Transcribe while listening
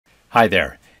Hi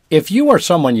there. If you or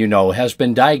someone you know has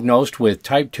been diagnosed with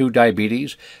type 2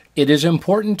 diabetes, it is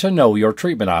important to know your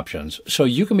treatment options so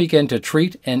you can begin to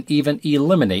treat and even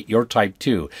eliminate your type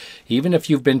 2, even if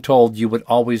you've been told you would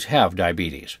always have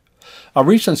diabetes. A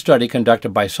recent study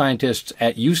conducted by scientists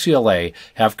at UCLA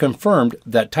have confirmed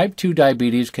that type 2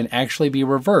 diabetes can actually be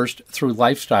reversed through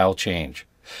lifestyle change.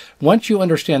 Once you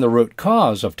understand the root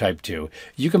cause of type 2,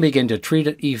 you can begin to treat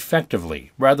it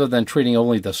effectively rather than treating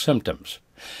only the symptoms.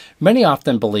 Many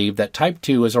often believe that type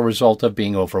 2 is a result of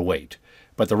being overweight,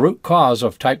 but the root cause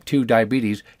of type 2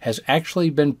 diabetes has actually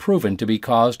been proven to be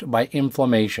caused by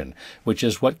inflammation, which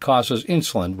is what causes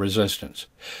insulin resistance.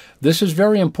 This is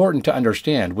very important to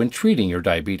understand when treating your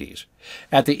diabetes.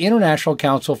 At the International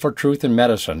Council for Truth in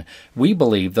Medicine, we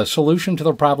believe the solution to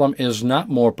the problem is not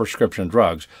more prescription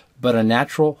drugs, but a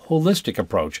natural, holistic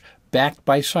approach backed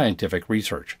by scientific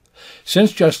research.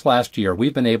 Since just last year,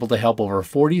 we've been able to help over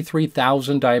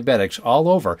 43,000 diabetics all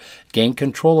over gain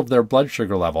control of their blood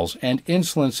sugar levels and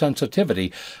insulin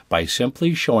sensitivity by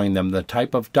simply showing them the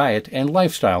type of diet and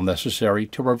lifestyle necessary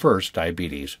to reverse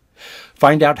diabetes.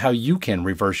 Find out how you can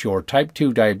reverse your type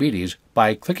 2 diabetes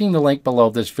by clicking the link below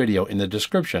this video in the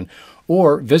description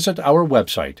or visit our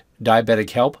website,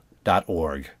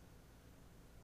 diabetichelp.org.